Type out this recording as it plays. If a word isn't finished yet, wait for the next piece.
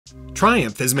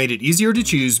Triumph has made it easier to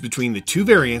choose between the two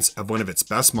variants of one of its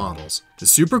best models, the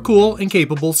super cool and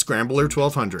capable Scrambler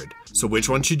 1200. So which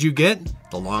one should you get?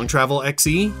 The long travel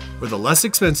XE or the less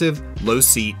expensive low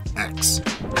seat X?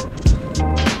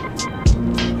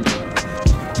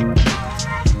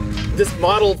 This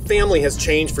model family has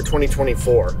changed for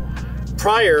 2024.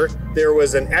 Prior, there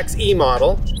was an XE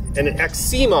model and an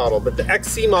XC model, but the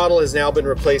XC model has now been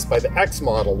replaced by the X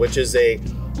model, which is a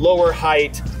lower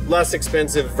height, less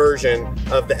expensive version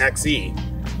of the XE.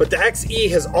 But the XE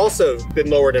has also been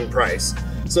lowered in price.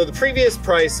 So the previous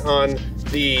price on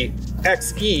the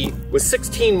XE was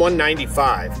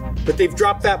 $16,195, but they've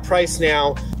dropped that price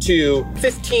now to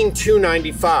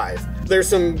 $15,295. There's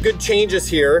some good changes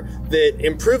here that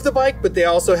improve the bike, but they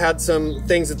also had some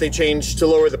things that they changed to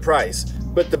lower the price.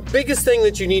 But the biggest thing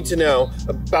that you need to know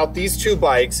about these two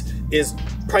bikes is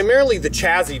primarily the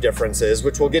chassis differences,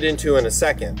 which we'll get into in a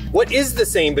second. What is the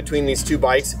same between these two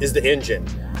bikes is the engine,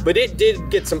 but it did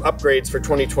get some upgrades for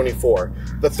 2024.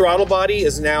 The throttle body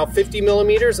is now 50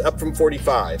 millimeters, up from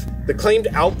 45. The claimed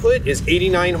output is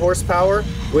 89 horsepower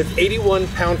with 81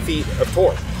 pound-feet of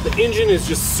torque. The engine is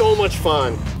just so much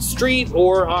fun. Street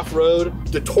or off-road,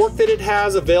 the torque that it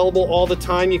has available all the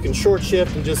time, you can short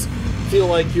shift and just feel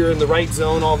like you're in the right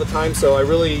zone all the time, so I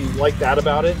really like that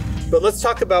about it. But let's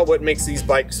talk about what makes these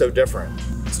bikes so different.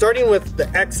 Starting with the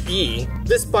XE,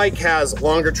 this bike has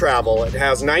longer travel. It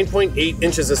has 9.8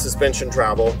 inches of suspension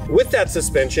travel. With that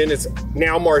suspension, it's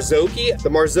now Marzocchi. The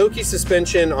Marzocchi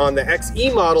suspension on the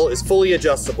XE model is fully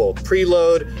adjustable,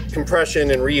 preload,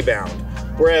 compression, and rebound.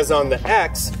 Whereas on the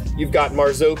X, you've got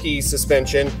Marzocchi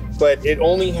suspension, but it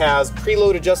only has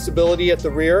preload adjustability at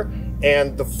the rear,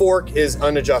 and the fork is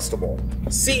unadjustable.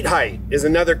 Seat height is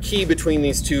another key between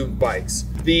these two bikes.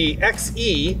 The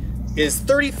XE is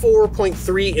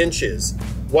 34.3 inches,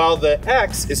 while the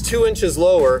X is 2 inches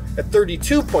lower at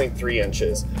 32.3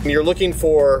 inches. And you're looking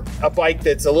for a bike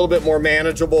that's a little bit more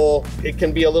manageable. It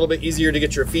can be a little bit easier to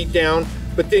get your feet down,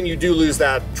 but then you do lose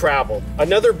that travel.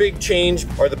 Another big change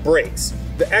are the brakes.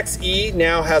 The XE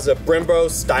now has a Brembo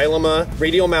Stylema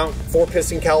radial mount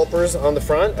 4-piston calipers on the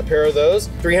front, a pair of those,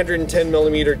 310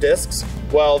 millimeter discs,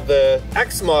 while the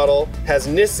X model has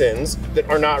Nissans that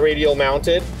are not radial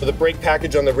mounted. The brake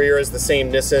package on the rear is the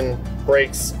same Nissan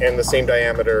brakes and the same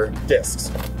diameter discs.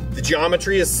 The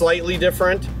geometry is slightly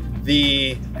different.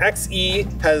 The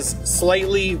XE has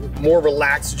slightly more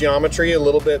relaxed geometry, a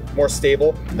little bit more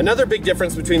stable. Another big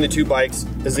difference between the two bikes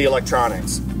is the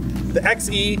electronics. The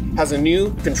XE has a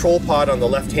new control pod on the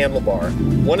left handlebar.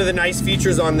 One of the nice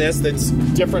features on this that's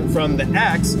different from the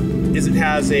X is it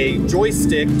has a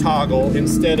joystick toggle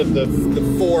instead of the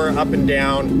 4 up and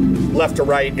down, left to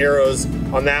right arrows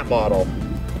on that model.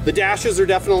 The dashes are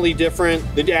definitely different.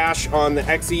 The dash on the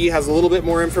XE has a little bit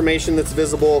more information that's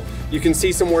visible. You can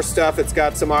see some more stuff. It's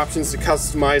got some options to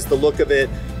customize the look of it.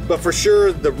 But for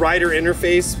sure, the rider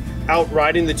interface, out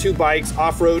riding the two bikes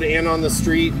off-road and on the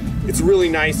street, it's really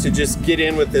nice to just get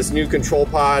in with this new control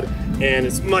pod, and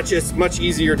it's much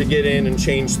easier to get in and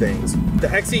change things. The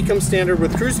XE comes standard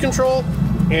with cruise control,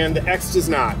 and the X does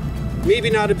not. Maybe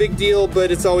not a big deal,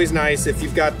 but it's always nice if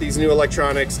you've got these new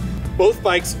electronics. Both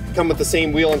bikes come with the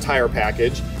same wheel and tire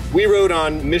package. We rode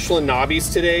on Michelin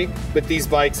knobbies today, but these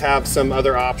bikes have some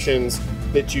other options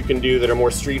that you can do that are more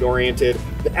street oriented.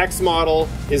 The X model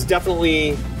is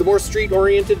definitely the more street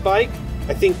oriented bike.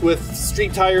 I think with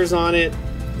street tires on it,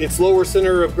 it's lower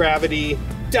center of gravity,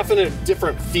 definite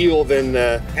different feel than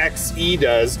the XE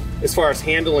does as far as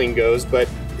handling goes, but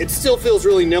it still feels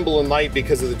really nimble and light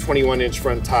because of the 21-inch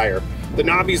front tire. The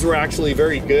knobbies were actually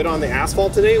very good on the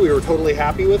asphalt today. We were totally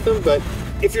happy with them, but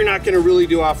if you're not gonna really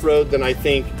do off-road, then I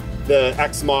think the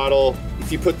X model,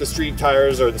 if you put the street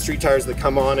tires or the street tires that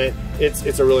come on it,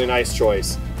 it's a really nice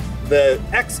choice. The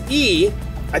XE,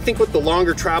 I think with the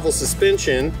longer travel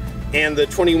suspension and the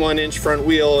 21-inch front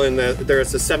wheel and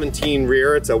there's a 17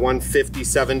 rear, it's a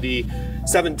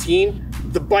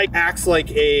 150/70/17. The bike acts like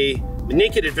a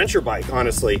naked adventure bike,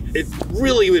 honestly. It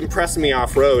really impressed me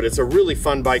off-road. It's a really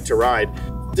fun bike to ride.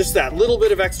 Just that little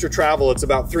bit of extra travel, it's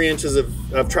about 3 inches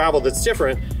of travel that's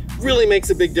different, really makes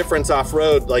a big difference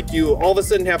off-road. Like you all of a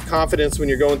sudden have confidence when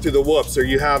you're going through the whoops, or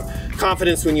you have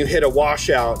confidence when you hit a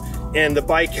washout, and the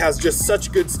bike has just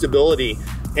such good stability.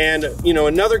 And you know,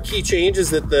 another key change is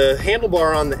that the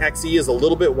handlebar on the XE is a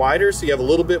little bit wider, so you have a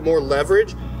little bit more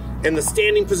leverage. And the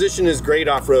standing position is great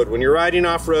off-road. When you're riding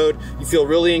off-road, you feel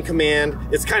really in command.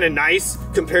 It's kind of nice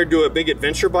compared to a big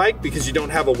adventure bike because you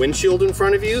don't have a windshield in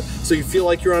front of you, so you feel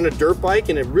like you're on a dirt bike,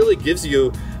 and it really gives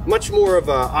you much more of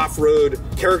a off-road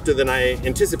character than I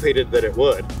anticipated that it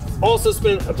would. Also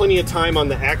spent plenty of time on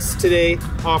the X today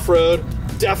off-road.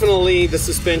 Definitely the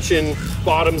suspension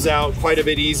bottoms out quite a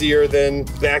bit easier than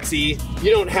the XE. You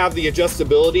don't have the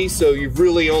adjustability, so you've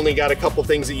really only got a couple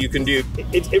things that you can do.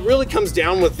 It really comes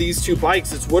down with these two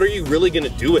bikes. It's what are you really gonna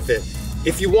do with it?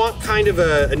 If you want kind of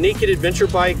a naked adventure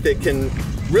bike that can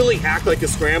really act like a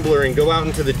scrambler and go out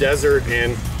into the desert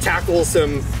and tackle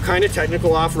some kind of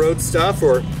technical off-road stuff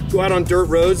or go out on dirt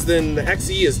roads, then the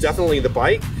XE is definitely the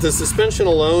bike. The suspension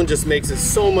alone just makes it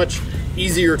so much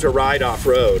easier to ride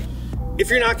off-road. If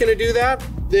you're not gonna do that,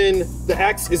 then the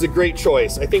X is a great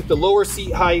choice. I think the lower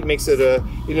seat height makes it a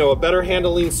better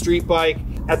handling street bike.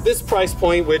 At this price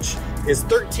point, which is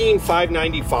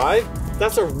 $13,595,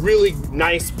 that's a really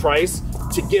nice price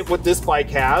to get what this bike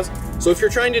has. So if you're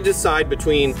trying to decide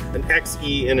between an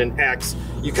XE and an X,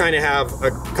 you kind of have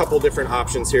a couple different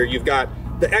options here. You've got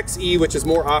the XE, which is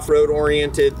more off-road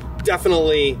oriented,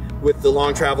 definitely with the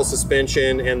long travel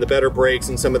suspension and the better brakes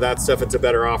and some of that stuff, it's a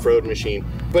better off-road machine.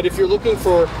 But if you're looking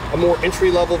for a more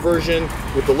entry-level version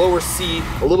with the lower seat,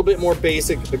 a little bit more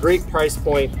basic, a great price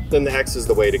point, then the X is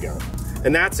the way to go.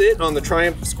 And that's it on the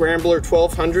Triumph Scrambler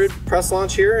 1200 press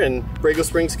launch here in Borrego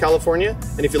Springs, California.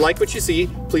 And if you like what you see,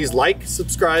 please like,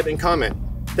 subscribe, and comment.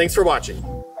 Thanks for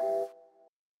watching.